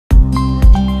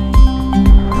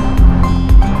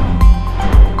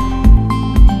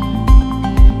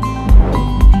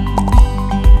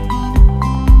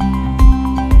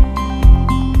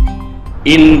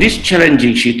In this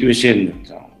challenging situation,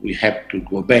 we have to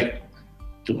go back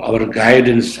to our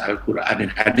guidance, Al-Quran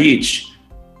and Hadith.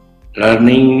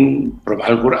 Learning from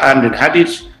Al-Quran and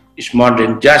Hadith is more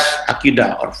than just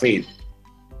Aqidah or faith.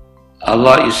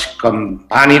 Allah is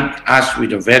accompanied us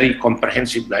with a very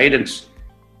comprehensive guidance,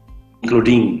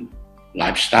 including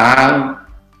lifestyle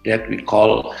that we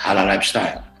call halal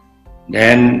lifestyle.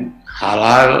 Then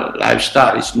halal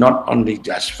lifestyle is not only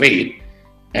just faith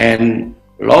and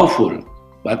lawful,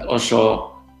 but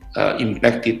also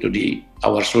impacted to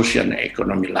our social and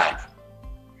economic life.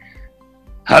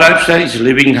 Halal lifestyle is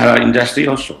living halal industry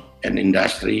also, an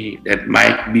industry that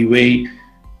might be way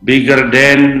bigger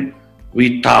than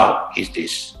we thought it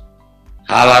is.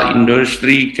 Halal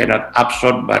industry cannot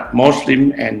absorb but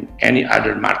Muslim and any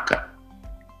other market,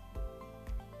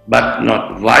 but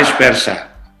not vice versa.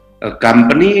 A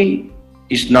company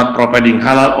is not providing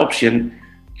halal option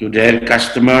to their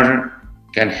customer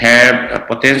can have a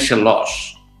potential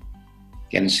loss.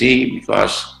 Can see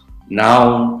because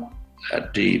now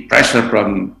the pressure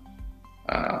from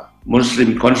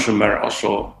Muslim consumer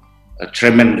also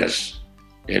tremendous.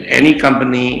 That any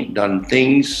company done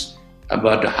things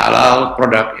about the halal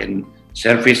product and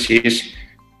services,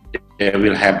 they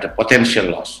will have the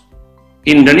potential loss.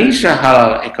 Indonesia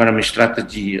Halal Economy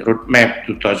Strategy Roadmap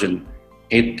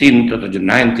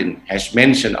 2018-2019 has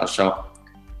mentioned also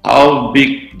how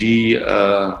big the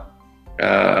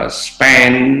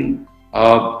span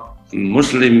of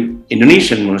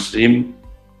Indonesian Muslim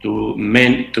to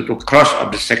cross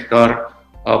of the sector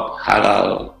of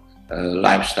halal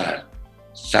lifestyle.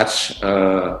 Such,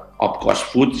 of course,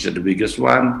 food is the biggest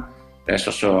one. There's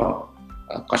also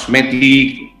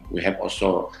cosmetic. We have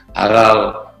also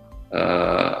halal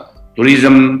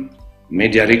tourism,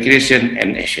 media recreation,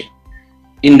 and Asia.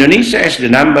 Indonesia is the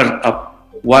number of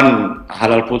one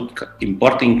halal food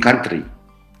importing country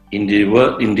in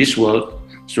this world,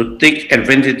 should take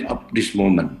advantage of this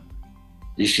moment.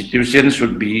 This situation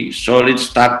should be solid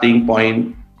starting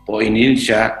point for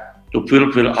Indonesia to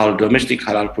fulfill our domestic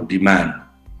halal food demand.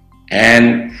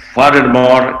 And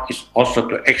furthermore, is also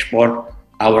to export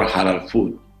our halal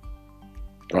food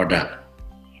product.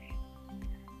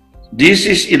 This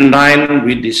is in line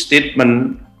with the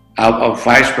statement of our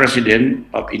Vice President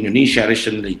of Indonesia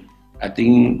recently. I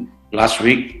think last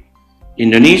week,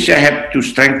 Indonesia had to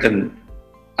strengthen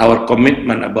our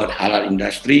commitment about halal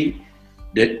industry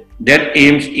that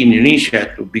aims Indonesia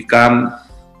to become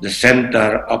the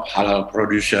center of halal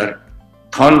producer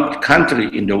country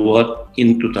in the world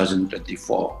in 2024.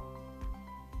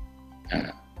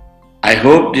 I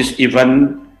hope this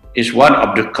event is one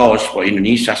of the cause for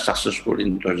Indonesia successful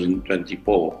in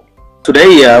 2024.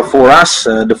 Today, for us,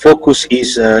 the focus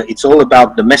is it's all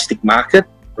about domestic market,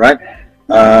 right?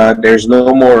 There's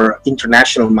no more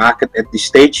international market at this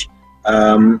stage.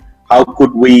 How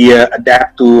could we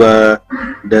adapt to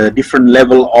the different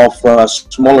level of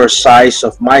smaller size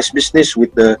of mice business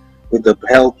with the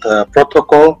health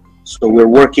protocol? So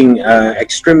we're working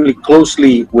extremely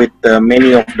closely with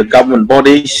many of the government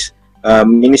bodies,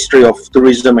 Ministry of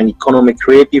Tourism and Economic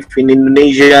Creative in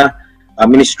Indonesia,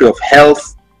 Ministry of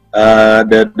Health,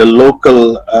 the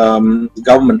local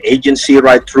government agency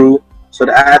right through. So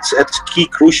that's a key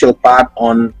crucial part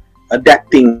on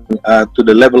adapting to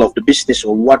the level of the business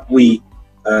or what we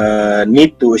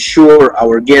need to assure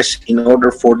our guests in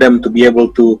order for them to be able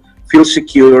to feel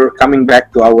secure coming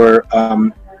back to our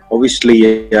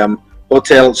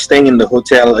hotel, staying in the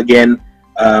hotel again,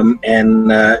 and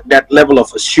that level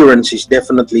of assurance is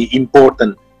definitely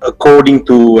important according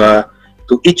to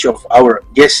each of our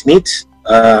guest needs.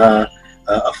 A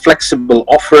flexible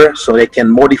offer so they can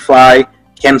modify,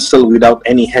 cancel without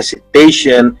any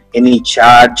hesitation, any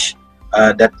charge,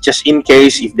 that just in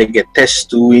case if they get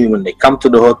tested when they come to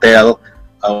the hotel,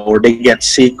 or they get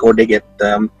sick, or they get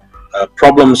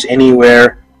problems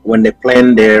anywhere when they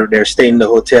plan their stay in the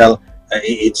hotel,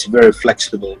 it's very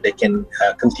flexible. They can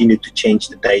continue to change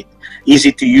the date.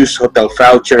 Easy to use hotel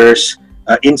vouchers,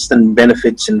 instant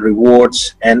benefits and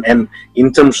rewards, and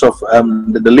in terms of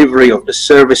the delivery of the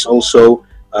service also,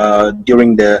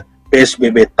 during the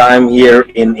PSBB time here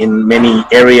in many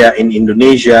area in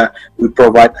Indonesia, we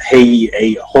provide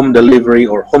a home delivery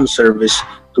or home service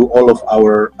to all of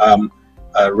our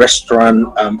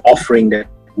restaurant offering that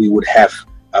we would have.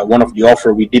 One of the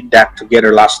offer, we did that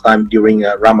together last time during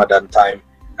Ramadan time.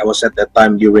 I was at that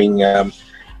time during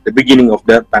the beginning of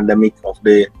the pandemic of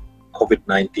the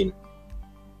COVID-19,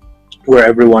 where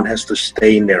everyone has to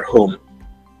stay in their home.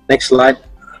 Next slide.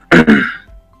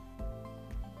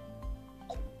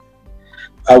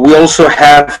 We also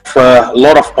have a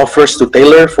lot of offers to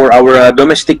tailor for our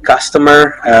domestic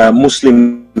customer,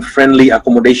 Muslim friendly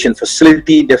accommodation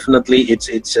facility. Definitely, it's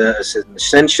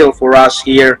essential for us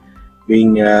here,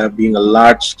 being a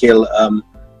large scale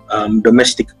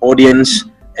domestic audience.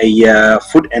 A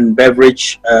food and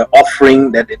beverage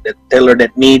offering that tailor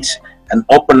that needs, an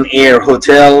open air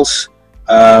hotels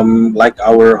like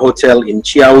our hotel in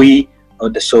Chiawi,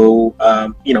 so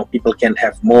people can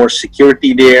have more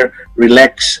security there,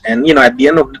 relax, and at the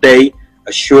end of the day,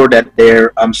 assure that their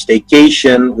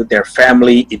staycation with their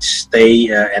family is stay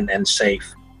and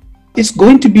safe. It's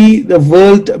going to be the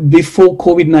world before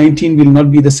COVID-19 will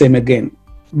not be the same again.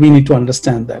 We need to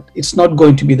understand that it's not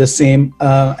going to be the same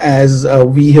as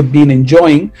we have been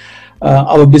enjoying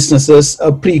our businesses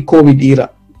pre-COVID era.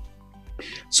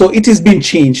 So it has been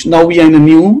changed. Now we are in a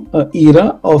new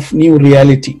era of new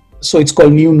reality. So it's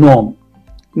called new norm.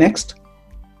 Next.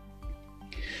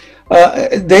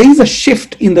 There is a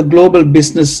shift in the global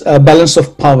business balance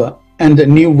of power and a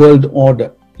new world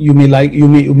order. You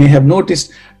may have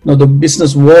noticed the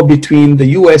business war between the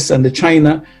US and the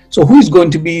China. So who is going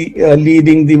to be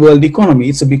leading the world economy?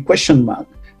 It's a big question mark.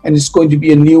 And it's going to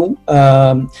be a new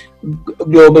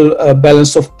global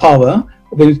balance of power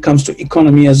when it comes to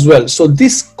economy as well. So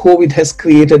this COVID has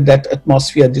created that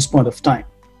atmosphere at this point of time.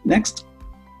 Next.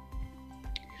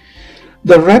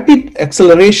 The rapid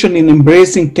acceleration in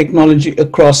embracing technology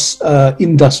across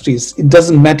industries. It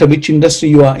doesn't matter which industry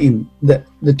you are in.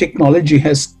 The technology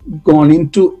has gone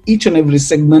into each and every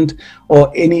segment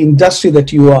or any industry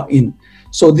that you are in.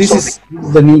 So this is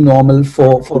the new normal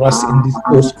for us in this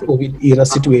post-COVID era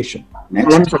situation.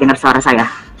 Next.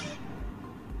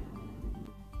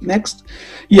 Next.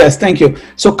 Yes, thank you.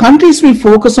 So countries will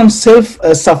focus on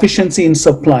self-sufficiency in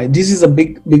supply. This is a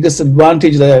biggest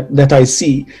advantage that I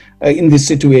see in this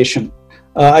situation.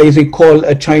 I recall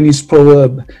a Chinese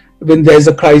proverb, when there's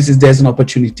a crisis, there's an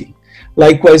opportunity.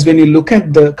 Likewise, when you look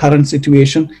at the current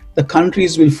situation, the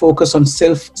countries will focus on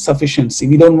self-sufficiency.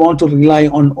 We don't want to rely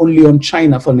only on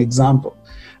China, for an example.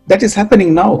 That is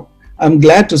happening now. I'm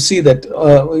glad to see that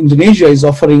Indonesia is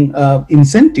offering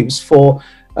incentives for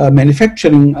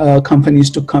manufacturing companies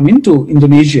to come into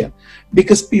Indonesia,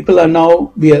 because people are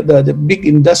now, the big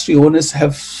industry owners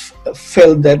have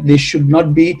felt that they should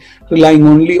not be relying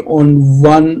only on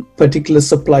one particular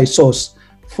supply source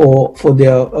for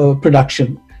their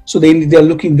production. So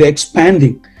they're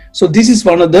expanding. So this is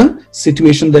one of the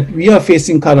situations that we are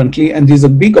facing currently, and there's a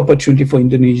big opportunity for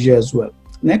Indonesia as well.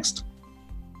 Next.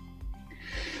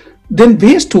 Then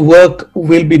ways to work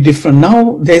will be different.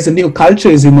 Now there's a new culture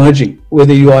is emerging.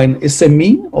 Whether you are an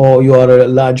SME or you are a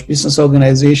large business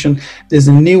organization, there's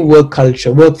a new work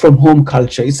culture, work from home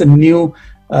culture. It's a new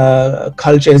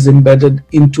culture is embedded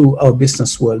into our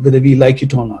business world, whether we like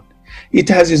it or not. It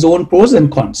has its own pros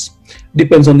and cons.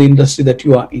 Depends on the industry that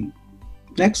you are in.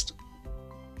 Next.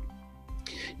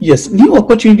 Yes, new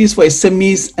opportunities for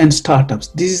SMEs and startups.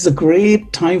 This is a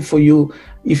great time for you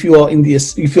if you are an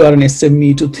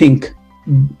SME to think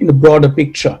in a broader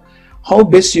picture. How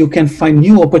best you can find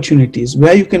new opportunities,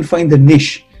 where you can find the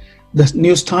niche, the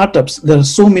new startups. There are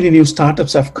so many new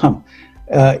startups have come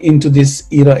into this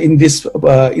era. In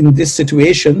this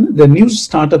situation, the new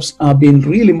startups are being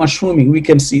really mushrooming. We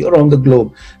can see around the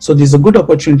globe. So there's a good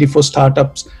opportunity for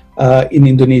startups in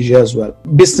Indonesia as well.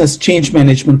 Business change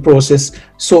management process.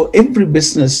 So every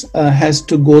business has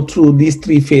to go through these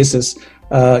three phases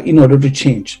in order to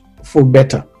change for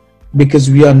better, because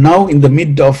we are now in the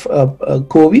mid of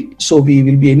COVID. So we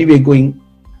will be anyway going.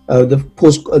 The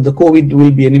COVID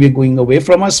will be anyway going away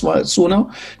from us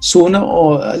sooner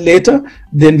or later.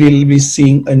 Then we'll be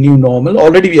seeing a new normal.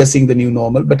 Already we are seeing the new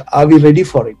normal, but are we ready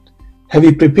for it? Have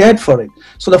we prepared for it?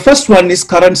 So the first one is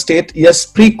current state. Yes,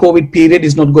 pre-COVID period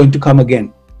is not going to come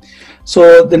again.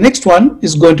 So the next one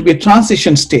is going to be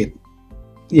transition state.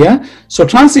 Yeah. So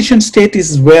transition state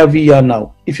is where we are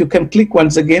now. If you can click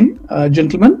once again,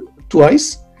 gentlemen,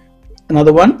 twice.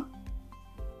 Another one.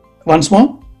 Once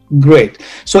more. Great.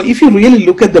 So if you really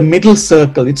look at the middle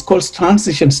circle, it's called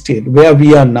transition state, where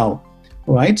we are now,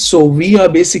 right? So we are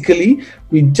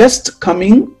we just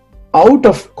coming out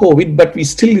of COVID, but we're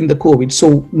still in the COVID.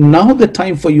 So now the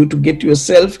time for you to get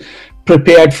yourself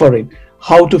prepared for it,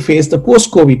 how to face the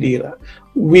post-COVID era.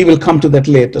 We will come to that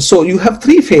later. So you have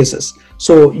three phases.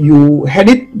 So you had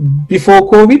it before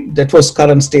COVID, that was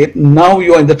current state. Now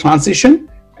you are in the transition,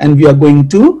 and we are going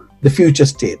to the future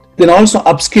state. Then also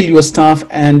upskill your staff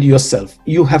and yourself.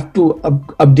 You have to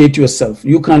update yourself.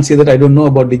 You can't say that I don't know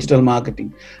about digital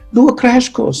marketing. Do a crash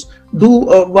course. Do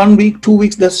 1 week, 2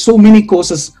 weeks. There's so many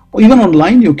courses, or even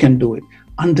online you can do it.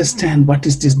 understand what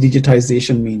is this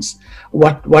digitization means,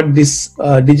 what this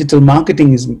digital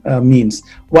marketing means,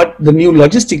 what the new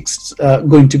logistics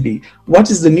going to be, what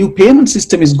is the new payment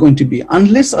system is going to be.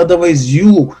 Unless otherwise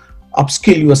you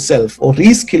upskill yourself or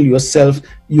reskill yourself,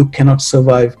 you cannot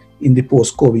survive in the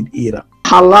post-COVID era.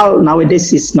 Halal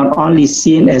nowadays is not only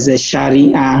seen as a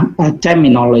Sharia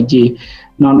terminology,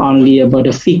 not only about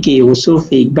the fiqh, usul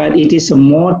fiqh, but it is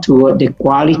more toward the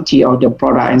quality of the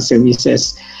product and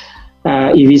services.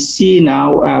 If we see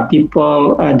now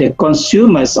people, the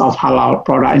consumers of halal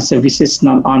product and services,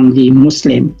 not only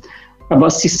Muslim,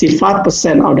 about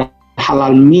 65% of the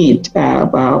halal meat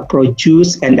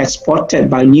produced and exported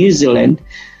by New Zealand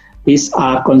is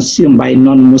consumed by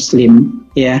non-Muslim,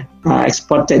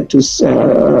 exported to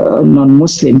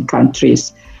non-Muslim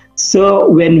countries. So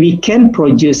when we can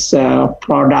produce halal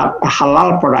product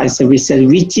and services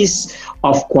which is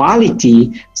of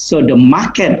quality, so the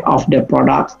market of the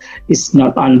product is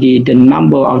not only the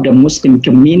number of the Muslim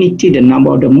community, the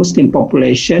number of the Muslim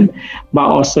population, but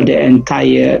also the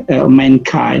entire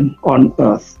mankind on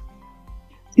earth.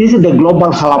 This is the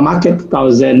global halal market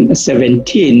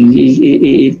 2017.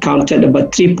 It counted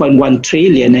about 3.1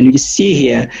 trillion, and we see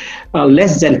here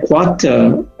less than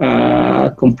quarter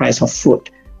comprised of food.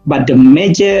 But the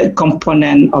major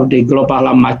component of the global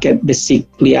halal market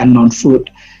basically are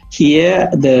non-food. Here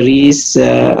there is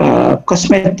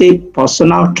cosmetic,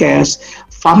 personal care,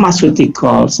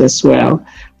 pharmaceuticals as well,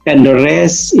 and the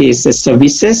rest is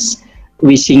services,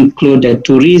 which include the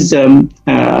tourism,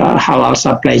 halal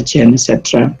supply chain,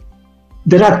 etc.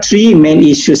 There are three main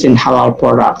issues in halal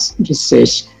products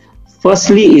research.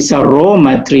 Firstly is raw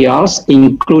materials,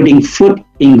 including food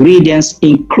ingredients,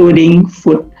 including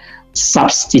food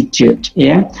substitute,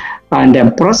 and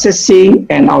then processing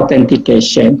and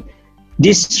authentication.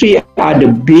 These three are the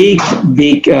big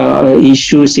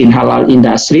issues in halal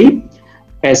industry.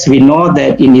 As we know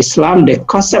that in Islam, the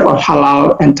concept of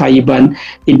halal and tayyiban,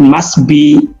 it must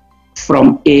be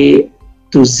from A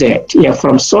to Z,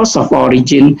 from source of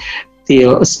origin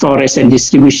till storage and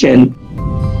distribution.